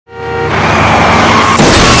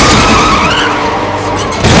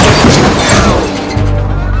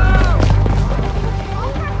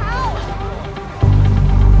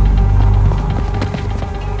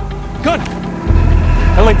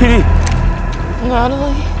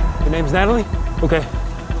Natalie. Your name's Natalie? Okay.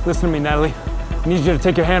 Listen to me, Natalie. I need you to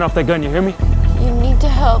take your hand off that gun, you hear me? You need to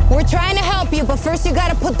help. We're trying to help you, but first you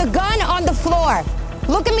gotta put the gun on the floor.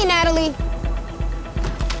 Look at me, Natalie.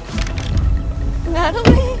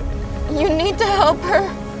 Natalie, you need to help her.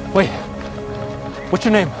 Wait. What's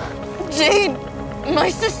your name? Jade. My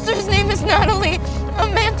sister's name is Natalie. A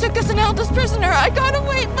man took us and held us prisoner. I got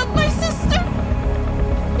away, but my sister...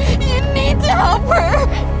 You need to help her.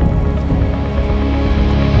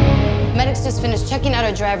 Medics just finished checking out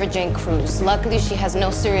our driver, Jane Cruz. Luckily, she has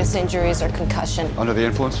no serious injuries or concussion. Under the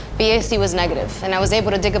influence? BAC was negative, and I was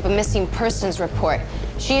able to dig up a missing persons report.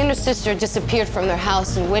 She and her sister disappeared from their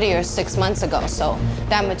house in Whittier 6 months ago, so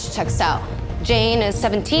that much checks out. Jane is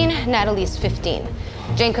 17, Natalie's 15.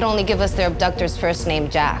 Jane could only give us their abductor's first name,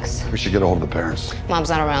 Jax. We should get a hold of the parents. Mom's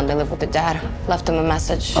not around, they live with their dad. Left him a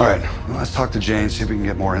message. All right, well, let's talk to Jane, see if we can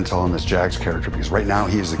get more intel on this Jax character, because right now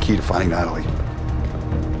he is the key to finding Natalie.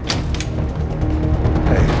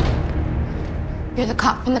 Hey. You're the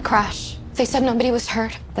cop in the crash. They said nobody was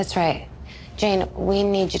hurt. That's right. Jane, we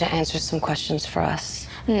need you to answer some questions for us.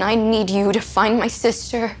 And I need you to find my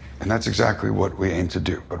sister. And that's exactly what we aim to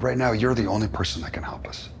do. But right now, you're the only person that can help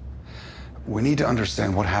us. We need to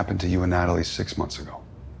understand what happened to you and Natalie 6 months ago.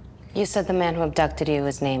 You said the man who abducted you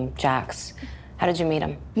was named Jax. How did you meet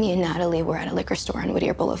him? Me and Natalie were at a liquor store on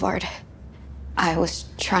Whittier Boulevard. I was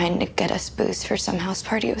trying to get us booze for some house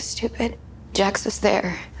party. It was stupid. Jax was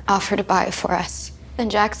there, offered to buy it for us. Then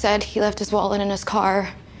Jax said he left his wallet in his car.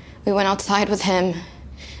 We went outside with him.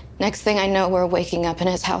 Next thing I know, we're waking up in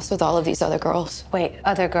his house with all of these other girls. Wait,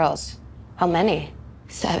 other girls? How many?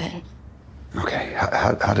 7. Okay,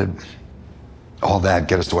 how did all that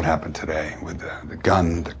get us to what happened today with the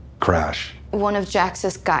gun, the crash? One of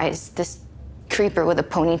Jax's guys, this creeper with a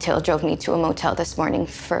ponytail, drove me to a motel this morning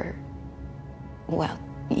for, well,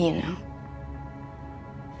 you know.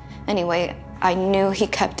 Anyway, I knew he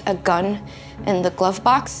kept a gun in the glove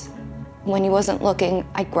box. When he wasn't looking,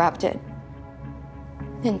 I grabbed it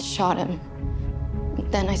and shot him.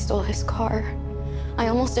 Then I stole his car. I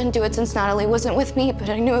almost didn't do it since Natalie wasn't with me, but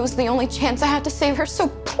I knew it was the only chance I had to save her, so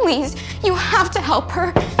please, you have to help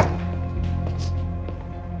her.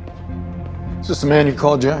 Is this the man you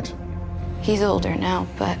called Jax? He's older now,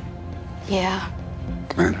 but yeah.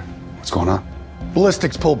 Commander, what's going on?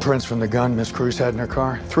 Ballistics pulled prints from the gun Miss Cruz had in her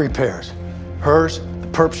car. 3 pairs. Hers, the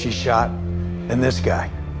perp she shot, and this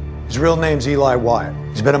guy. His real name's Eli Wyatt.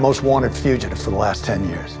 He's been a most wanted fugitive for the last 10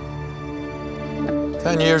 years.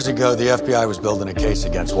 10 years ago, the FBI was building a case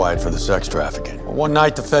against Wyatt for the sex trafficking. Well, one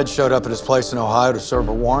night, the feds showed up at his place in Ohio to serve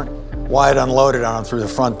a warrant. Wyatt unloaded on him through the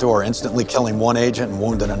front door, instantly killing one agent and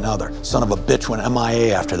wounding another. Son of a bitch went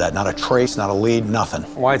MIA after that. Not a trace, not a lead, nothing.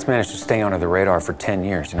 Wyatt's managed to stay under the radar for 10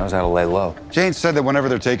 years. He knows how to lay low. Jane said that whenever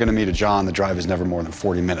they're taking to meet a John, the drive is never more than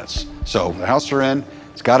 40 minutes. So the house they're in,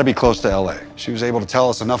 it's got to be close to LA. She was able to tell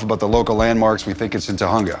us enough about the local landmarks. We think it's in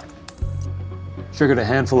Tahunga. Triggered a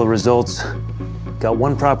handful of results. Got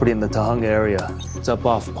one property in the Tahunga area. It's up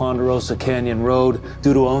off Ponderosa Canyon Road.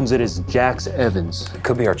 Dude who owns it is Jax Evans. It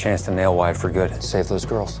could be our chance to nail Wyatt for good and save those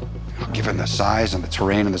girls. Given the size and the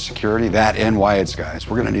terrain and the security, that and Wyatt's guys,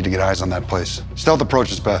 we're gonna need to get eyes on that place. Stealth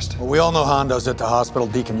approach is best. Well, we all know Hondo's at the hospital.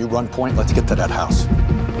 Deacon, you run point. Let's get to that house.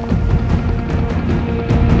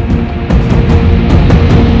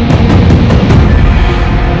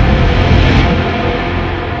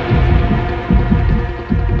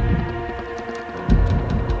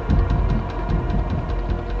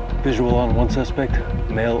 Visual on one suspect,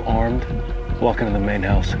 male armed, walking in the main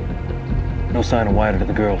house. No sign of Wyatt or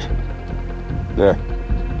the girls. There.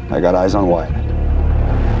 I got eyes on Wyatt.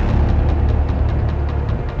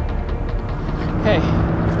 Hey,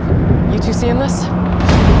 you two seeing this?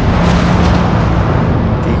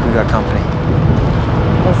 Deke, we got company.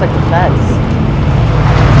 Looks like the feds.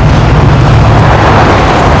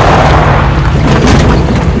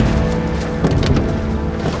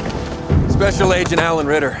 Special Agent Alan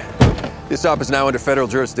Ritter. This op is now under federal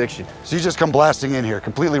jurisdiction. So you just come blasting in here,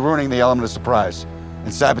 completely ruining the element of surprise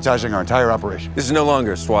and sabotaging our entire operation. This is no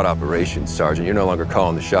longer a SWAT operation, Sergeant. You're no longer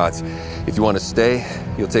calling the shots. If you want to stay,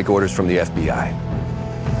 you'll take orders from the FBI.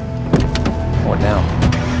 What now?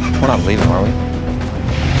 We're not leaving, are we?